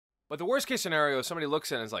But the worst case scenario is somebody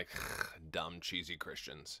looks at it and is like, dumb, cheesy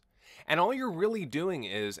Christians. And all you're really doing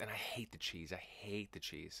is, and I hate the cheese. I hate the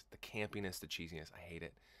cheese. The campiness, the cheesiness. I hate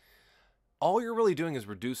it. All you're really doing is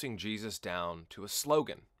reducing Jesus down to a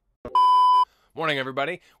slogan. Morning,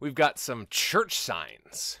 everybody. We've got some church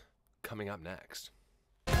signs coming up next.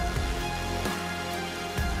 Okay.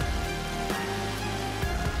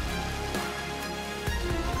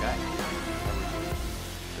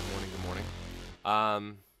 Good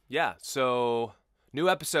morning. Yeah, so new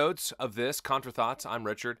episodes of this, Contra Thoughts. I'm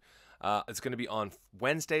Richard. It's going to be on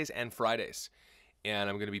Wednesdays and Fridays. And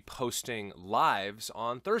I'm going to be posting lives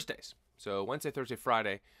on Thursdays. So Wednesday, Thursday,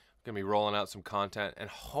 Friday, I'm going to be rolling out some content. And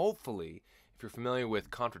hopefully, if you're familiar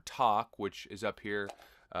with Contra Talk, which is up here,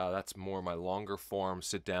 that's more my longer form,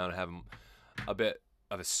 sit down and have a bit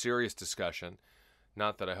of a serious discussion.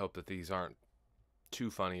 Not that I hope that these aren't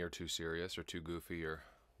too funny or too serious or too goofy or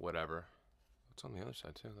whatever. What's on the other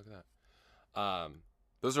side, too? Look at that.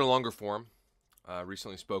 Those are longer form.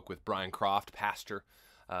 Recently spoke with Brian Croft, pastor,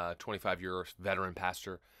 25-year veteran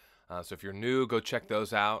pastor. So if you're new, go check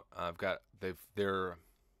those out. They're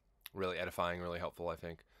really edifying, really helpful, I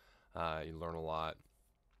think. You learn a lot.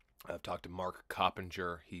 I've talked to Mark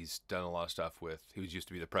Coppinger. He's done a lot of stuff he used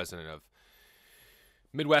to be the president of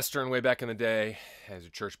Midwestern way back in the day. As a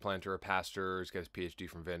church planter, a pastor. He's got his PhD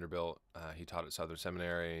from Vanderbilt. He taught at Southern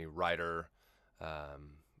Seminary, writer,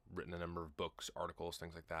 written a number of books, articles,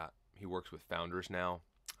 things like that. He works with founders now.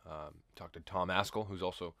 Talked to Tom Askell, who's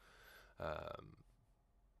also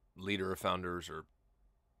leader of founders or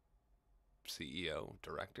CEO,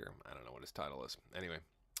 director. I don't know what his title is. Anyway,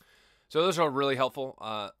 so those are really helpful,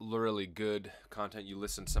 really good content. You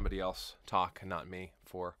listen to somebody else talk, not me,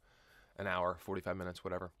 for an hour, 45 minutes,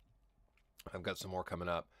 whatever. I've got some more coming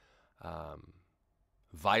up.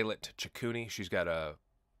 Violet Chikuni, she's got a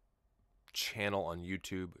channel on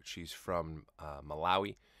YouTube. She's from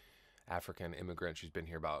Malawi, African immigrant. She's been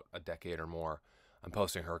here about a decade or more. I'm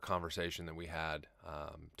posting her conversation that we had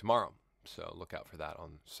tomorrow, so look out for that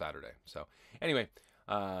on Saturday. So anyway,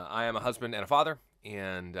 I am a husband and a father,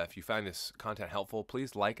 and if you find this content helpful,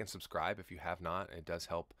 please like and subscribe if you have not. It does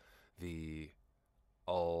help the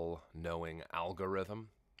all-knowing algorithm,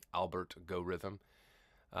 algorithm.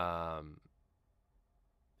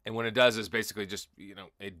 And when it does is basically just,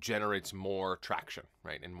 it generates more traction,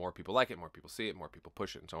 right? And more people like it, more people see it, more people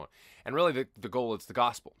push it, and so on. And really, the goal is the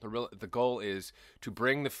gospel. The goal is to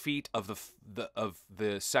bring the feet of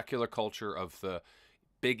the secular culture, of the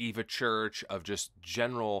Big Eva church, of just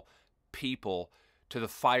general people to the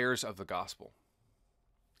fires of the gospel.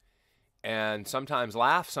 And sometimes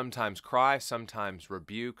laugh, sometimes cry, sometimes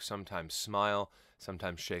rebuke, sometimes smile,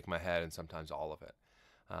 sometimes shake my head, and sometimes all of it.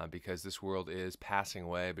 Because this world is passing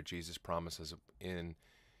away, but Jesus promises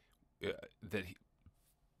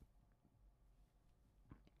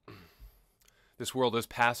this world is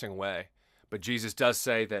passing away, but Jesus does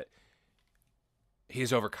say that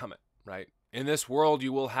he's overcome it, right? In this world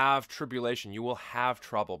you will have tribulation, you will have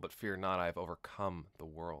trouble, but fear not, I have overcome the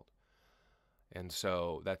world. And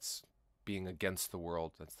so that's being against the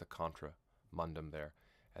world. That's the contra mundum there.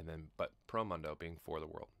 And then, but pro mundo, being for the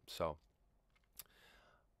world. So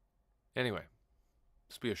anyway,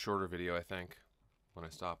 this will be a shorter video, I think, when I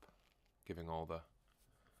stop giving all the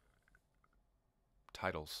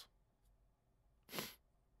titles.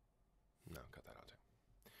 No, cut that out too.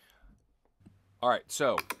 All right,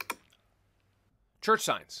 so church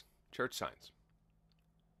signs. Church signs.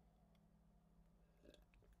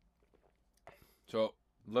 So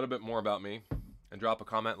a little bit more about me, and drop a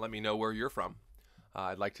comment. Let me know where you're from.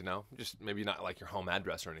 I'd like to know. Just maybe not like your home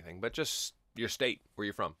address or anything, but just your state, where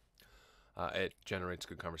you're from. It generates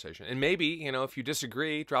good conversation. And maybe, if you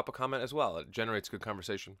disagree, drop a comment as well. It generates good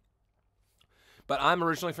conversation. But I'm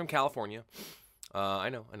originally from California. I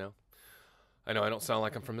know I don't sound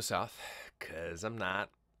like I'm from the South, because I'm not.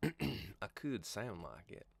 I could sound like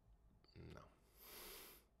it. No.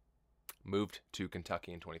 Moved to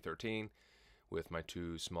Kentucky in 2013 with my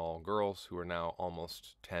two small girls, who are now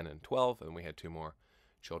almost 10 and 12, and we had two more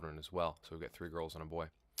children as well. So we've got 3 girls and a boy.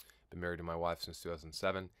 Been married to my wife since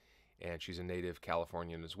 2007. And she's a native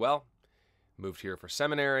Californian as well. Moved here for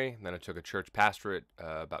seminary. Then I took a church pastorate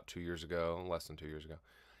about 2 years ago, less than 2 years ago.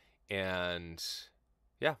 And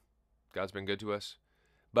yeah, God's been good to us.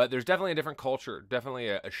 But there's definitely a different culture, definitely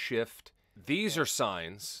a shift. These are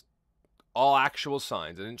signs, all actual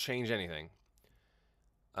signs. I didn't change anything.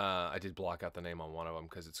 I did block out the name on one of them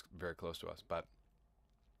because it's very close to us. But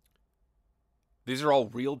these are all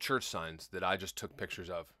real church signs that I just took pictures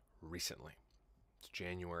of recently. It's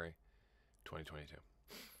January 2022.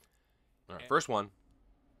 All right, first one.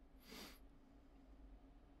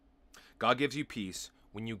 God gives you peace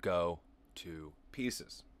when you go to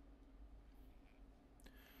pieces.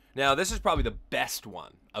 Now, this is probably the best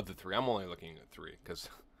one of the three. I'm only looking at three because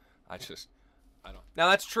I don't. Now,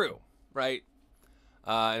 that's true, right?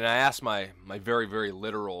 And I asked my very, very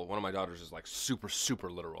literal, one of my daughters is like super,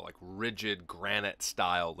 super literal, like rigid granite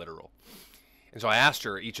style literal. And so I asked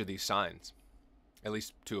her each of these signs, at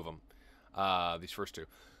least two of them, these first two.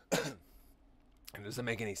 And does it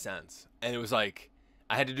make any sense? And it was like,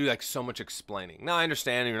 I had to do like so much explaining. Now I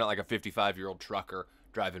understand you're not like a 55-year-old trucker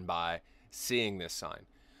driving by seeing this sign.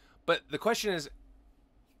 But the question is,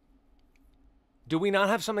 do we not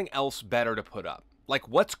have something else better to put up? Like,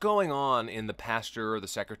 what's going on in the pastor or the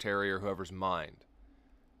secretary or whoever's mind?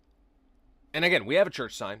 And again, we have a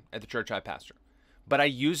church sign at the church I pastor, but I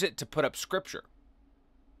use it to put up scripture.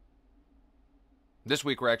 This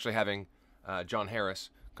week we're actually having John Harris,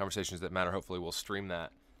 Conversations That Matter. Hopefully we'll stream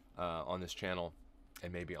that on this channel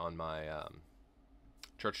and maybe on my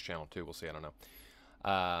church channel too. We'll see. I don't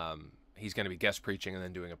know. He's going to be guest preaching and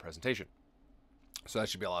then doing a presentation. So that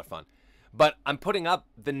should be a lot of fun. But I'm putting up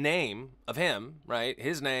the name of him, right?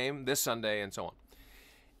 His name this Sunday and so on.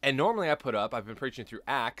 And normally I put up, I've been preaching through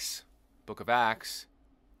Acts, book of Acts,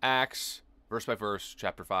 verse by verse,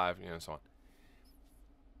 chapter 5, and so on.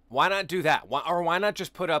 Why not do that? Why not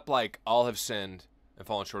just put up like, all have sinned and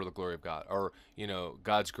fallen short of the glory of God? Or,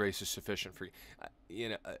 God's grace is sufficient for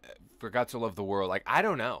you. For God to love the world. Like, I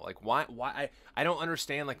don't know. Like, why I don't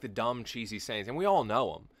understand like the dumb, cheesy sayings. And we all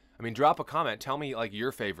know them. I mean, drop a comment. Tell me like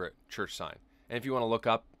your favorite church sign. And if you want to look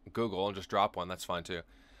up Google and just drop one, that's fine too.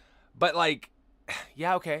 But like,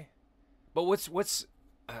 yeah, okay. But what's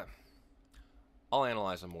I'll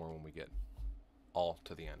analyze them more when we get all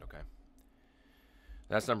to the end, okay?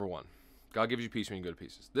 That's number one. God gives you peace when you go to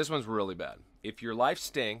pieces. This one's really bad. If your life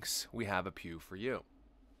stinks, we have a pew for you.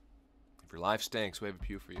 If your life stinks, we have a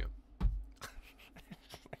pew for you.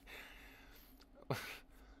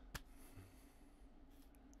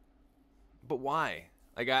 But why?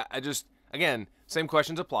 Like, I just, again, same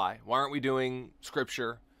questions apply. Why aren't we doing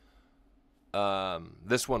scripture?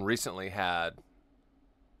 This one recently had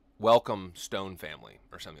welcome stone family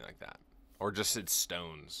or something like that. Or just said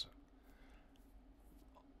stones.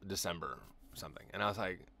 December something. And I was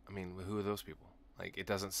like, I mean, who are those people? Like, it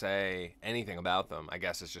doesn't say anything about them. I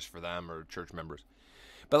guess it's just for them or church members.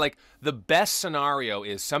 But like, the best scenario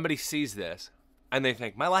is somebody sees this and they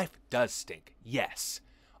think, my life does stink. Yes.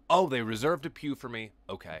 Oh, they reserved a pew for me.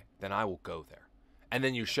 Okay, then I will go there. And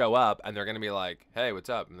then you show up and they're going to be like, hey, what's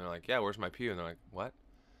up? And they're like, yeah, where's my pew? And they're like, what?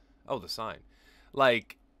 Oh, the sign.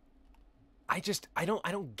 Like, I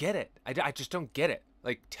don't get it. I just don't get it.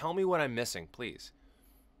 Like, tell me what I'm missing, please.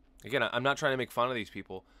 Again, I'm not trying to make fun of these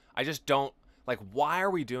people. I just don't, like, why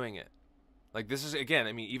are we doing it? Like, this is, again,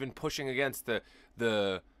 I mean, even pushing against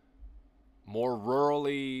the more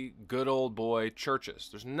rurally good old boy churches.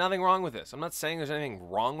 There's nothing wrong with this. I'm not saying there's anything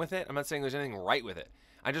wrong with it. I'm not saying there's anything right with it.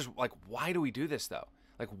 I just, like, why do we do this, though?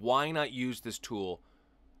 Like, why not use this tool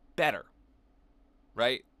better?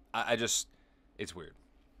 Right? I just, it's weird.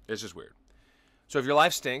 It's just weird. So if your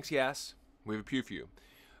life stinks, yes, we have a pew for you.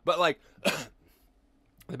 But, like,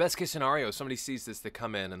 the best case scenario is somebody sees this, they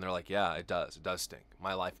come in, and they're like, yeah, it does stink.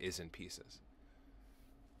 My life is in pieces.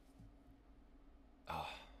 Oh,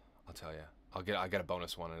 I'll tell you. I'll get a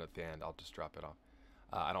bonus one, and at the end, I'll just drop it off.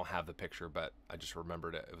 I don't have the picture, but I just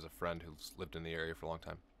remembered it. It was a friend who's lived in the area for a long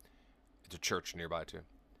time. It's a church nearby, too.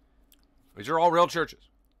 These are all real churches.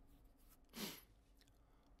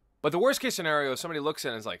 But the worst case scenario is somebody looks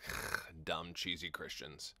in and is like, dumb, cheesy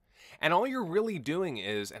Christians. And all you're really doing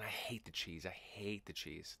is, and I hate the cheese. I hate the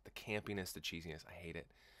cheese. The campiness, the cheesiness. I hate it.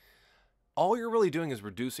 All you're really doing is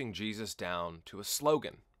reducing Jesus down to a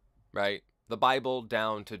slogan, right? The Bible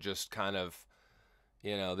down to just kind of,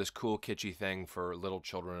 this cool kitschy thing for little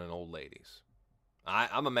children and old ladies.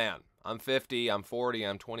 I'm a man. I'm 50. I'm 40.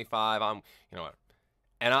 I'm 25. I'm,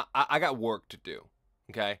 and I got work to do.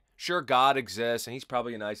 Okay. Sure, God exists and he's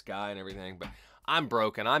probably a nice guy and everything, but I'm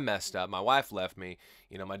broken. I'm messed up. My wife left me.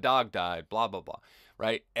 My dog died, blah, blah, blah.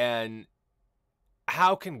 Right. And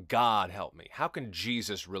how can God help me? How can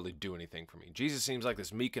Jesus really do anything for me? Jesus seems like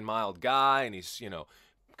this meek and mild guy, and he's,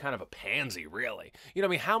 kind of a pansy, really.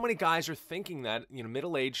 How many guys are thinking that,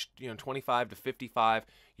 middle-aged, 25 to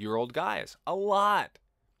 55-year-old guys? A lot.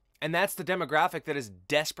 And that's the demographic that is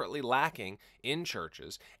desperately lacking in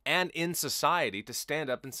churches and in society to stand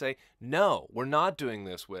up and say, no, we're not doing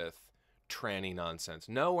this with tranny nonsense.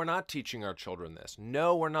 No, we're not teaching our children this.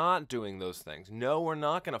 No, we're not doing those things. No, we're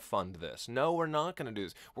not going to fund this. No, we're not going to do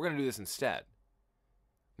this. We're going to do this instead.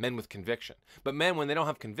 Men with conviction. But men, when they don't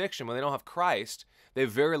have conviction, when they don't have Christ, they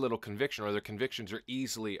have very little conviction, or their convictions are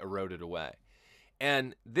easily eroded away.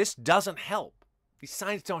 And this doesn't help. These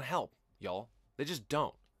signs don't help, y'all. They just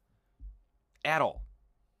don't. At all.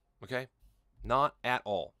 Okay? Not at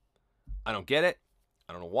all. I don't get it.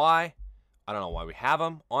 I don't know why. I don't know why we have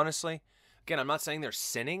them, honestly. Again, I'm not saying they're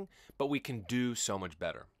sinning, but we can do so much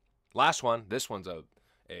better. Last one. This one's a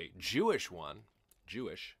Jewish one.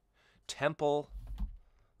 Jewish. Temple.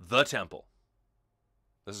 The temple.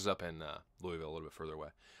 This is up in Louisville, a little bit further away.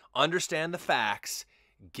 Understand the facts.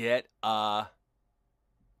 Get a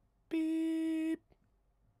beep.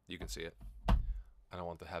 You can see it. I don't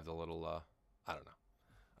want to have the little, I don't know.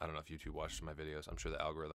 I don't know if YouTube watches my videos. I'm sure the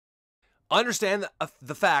algorithm. Understand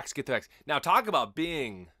the facts. Get the facts. Now, talk about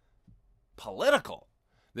being political.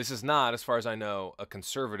 This is not, as far as I know, a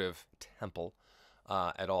conservative temple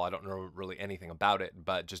at all. I don't know really anything about it,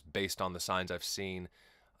 but just based on the signs I've seen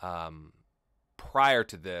prior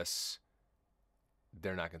to this,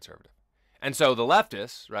 they're not conservative. And so the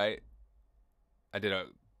leftists, right? I did a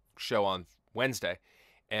show on Wednesday,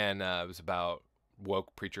 and it was about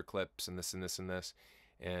woke preacher clips and this and this and this,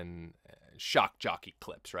 and shock jockey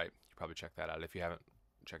clips, right? You probably check that out. If you haven't,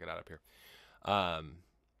 check it out up here.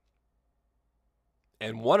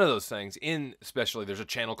 And one of those things, especially there's a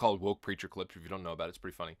channel called Woke Preacher Clips. If you don't know about it, it's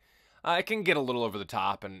pretty funny. It can get a little over the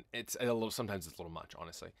top, and sometimes it's a little much,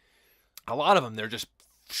 honestly. A lot of them, they're just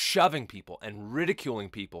shoving people and ridiculing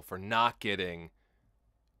people for not getting,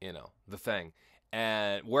 the thing,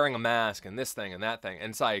 and wearing a mask and this thing and that thing. And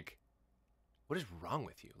it's like, what is wrong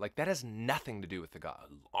with you? Like, that has nothing to do with the God.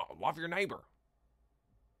 Love your neighbor.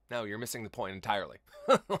 No, you're missing the point entirely.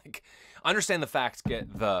 Like, understand the facts,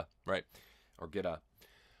 get the, right? Or get a,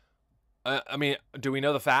 I mean, do we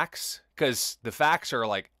know the facts? Because the facts are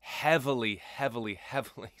like heavily, heavily,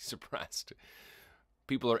 heavily suppressed.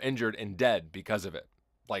 People are injured and dead because of it.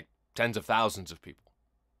 Like tens of thousands of people.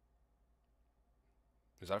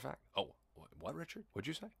 Is that a fact? Oh, what, Richard? What'd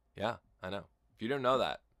you say? Yeah, I know. If you don't know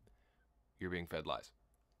that, you're being fed lies.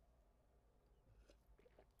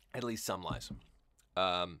 At least some lies.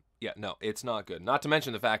 Yeah, no, it's not good. Not to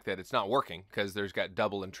mention the fact that it's not working, because there's got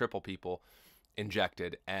double and triple people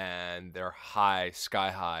injected, and they're high, sky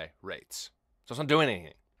high rates. So it's not doing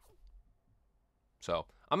anything. So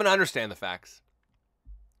I'm going to understand the facts.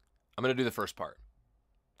 I'm going to do the first part.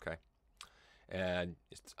 Okay. And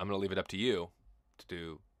I'm going to leave it up to you to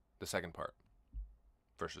do the second part.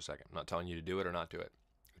 First or second. I'm not telling you to do it or not do it.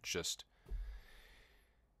 It's just,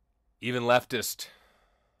 even leftist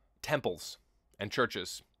temples and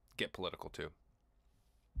churches get political too.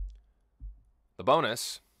 The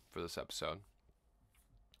bonus for this episode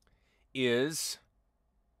is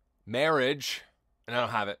marriage, and I don't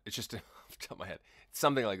have it. It's just off the top of my head. It's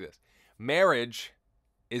something like this. Marriage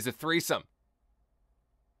is a threesome.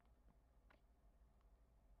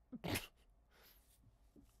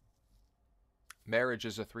 Marriage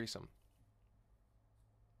is a threesome.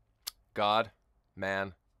 God,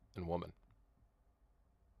 man, and woman.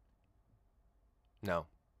 No.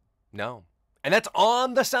 And that's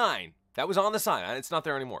on the sign. That was on the sign. It's not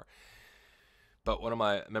there anymore. But one of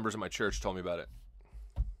my members of my church told me about it.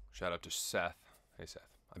 Shout out to Seth. Hey, Seth.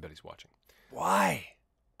 I bet he's watching. Why?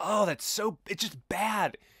 Oh, it's just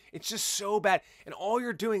bad. It's just so bad. And all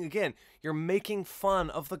you're doing, again, you're making fun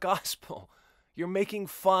of the gospel. You're making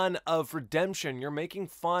fun of redemption. You're making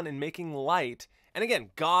fun and making light. And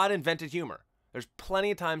again, God invented humor. There's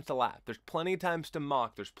plenty of times to laugh. There's plenty of times to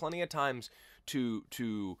mock. There's plenty of times to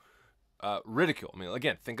ridicule. I mean,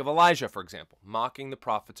 again, think of Elijah, for example, mocking the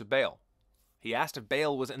prophets of Baal. He asked if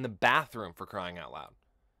Baal was in the bathroom, for crying out loud.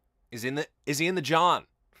 Is he in the John?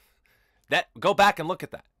 Go back and look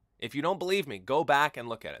at that. If you don't believe me, go back and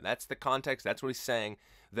look at it. That's the context. That's what he's saying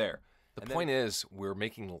there. The point is, we're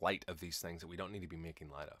making light of these things that we don't need to be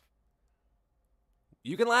making light of.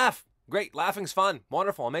 You can laugh. Great. Laughing's fun.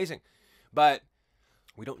 Wonderful. Amazing. But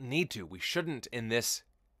we don't need to. We shouldn't in this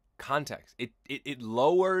context. It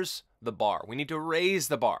lowers the bar. We need to raise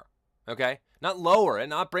the bar. Okay? Not lower it,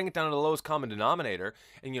 not bring it down to the lowest common denominator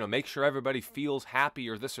and, make sure everybody feels happy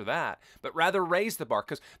or this or that, but rather raise the bar.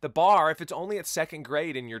 Because the bar, if it's only at second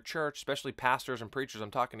grade in your church, especially pastors and preachers,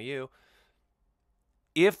 I'm talking to you,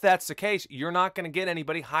 if that's the case, you're not going to get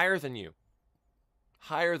anybody higher than you.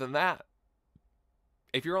 Higher than that.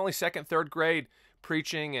 If you're only second, third grade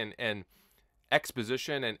preaching and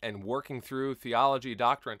exposition and working through theology,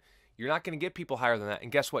 doctrine, you're not going to get people higher than that.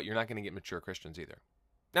 And guess what? You're not going to get mature Christians either.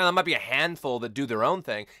 Now, there might be a handful that do their own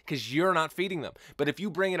thing because you're not feeding them. But if you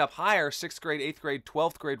bring it up higher, 6th grade, 8th grade,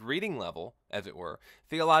 12th grade reading level, as it were,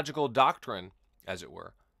 theological doctrine, as it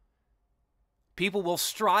were, People will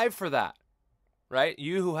strive for that, right?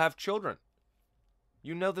 You who have children,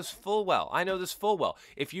 you know this full well. I know this full well.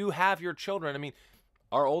 If you have your children, I mean,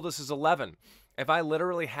 our oldest is 11. If I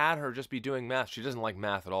literally had her just be doing math, she doesn't like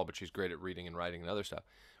math at all, but she's great at reading and writing and other stuff.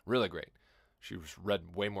 Really great. She's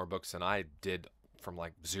read way more books than I did from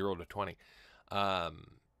like 0 to 20. I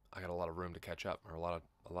got a lot of room to catch up, or a lot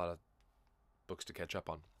of books to catch up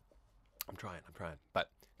on. I'm trying, but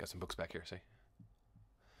got some books back here, see?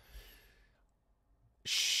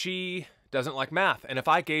 She doesn't like math, and if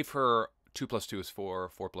I gave her 2 plus 2 is 4,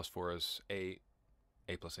 4 plus 4 is 8,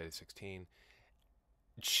 8 plus 8 is 16,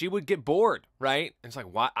 she would get bored, right? And it's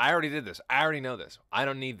like, why? I already did this. I already know this. I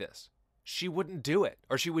don't need this. She wouldn't do it,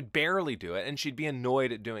 or she would barely do it, and she'd be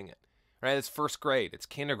annoyed at doing it, right? It's first grade. It's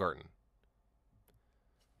kindergarten.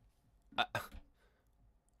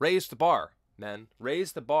 Raise the bar, men.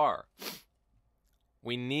 Raise the bar.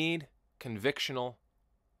 We need convictional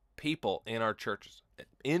people in our churches.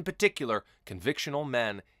 In particular, convictional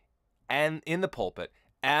men and in the pulpit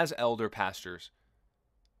as elder pastors,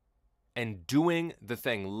 and doing the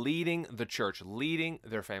thing, leading the church, leading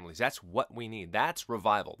their families. That's what we need. That's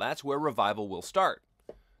revival. That's where revival will start.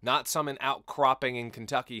 Not some outcropping in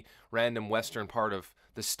Kentucky, random western part of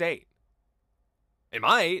the state. It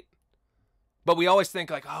might, but we always think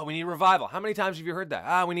like, oh, we need revival. How many times have you heard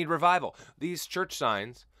that? We need revival. These church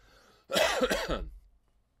signs,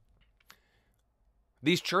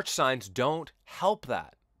 these church signs don't help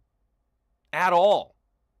that at all.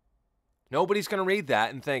 Nobody's going to read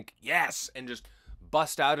that and think, yes, and just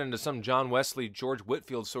bust out into some John Wesley, George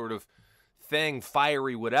Whitefield sort of thing,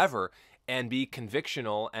 fiery whatever, and be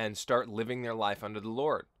convictional and start living their life under the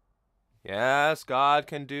Lord. Yes, God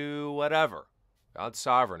can do whatever. God's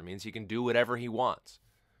sovereign. It means he can do whatever he wants.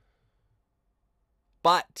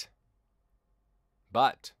 But,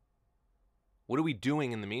 what are we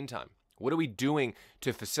doing in the meantime? What are we doing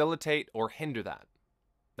to facilitate or hinder that?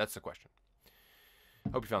 That's the question.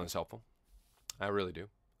 Hope you found this helpful. I really do.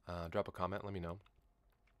 Drop a comment. Let me know.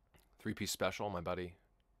 3-piece special. My buddy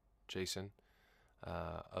Jason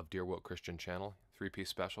of Dear Woke Christian channel. 3-piece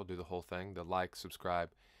special. Do the whole thing. The like, subscribe,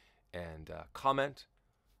 and comment.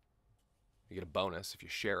 You get a bonus if you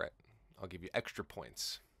share it. I'll give you extra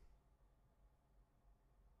points.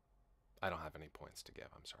 I don't have any points to give.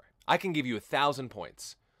 I'm sorry. I can give you 1,000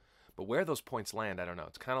 points. But where those points land, I don't know.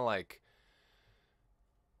 It's kind of like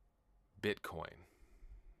Bitcoin.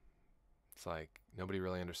 It's like nobody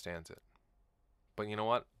really understands it. But you know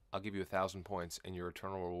what? I'll give you 1,000 points in your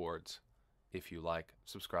eternal rewards if you like,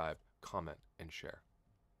 subscribe, comment, and share.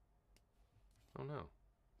 Oh no.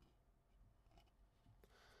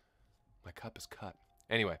 My cup is cut.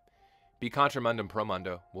 Anyway, be contra mundum pro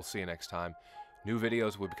mundo. We'll see you next time. New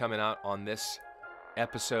videos will be coming out on this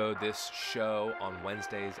episode, this show on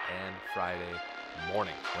Wednesdays and Friday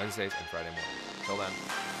morning. Until then.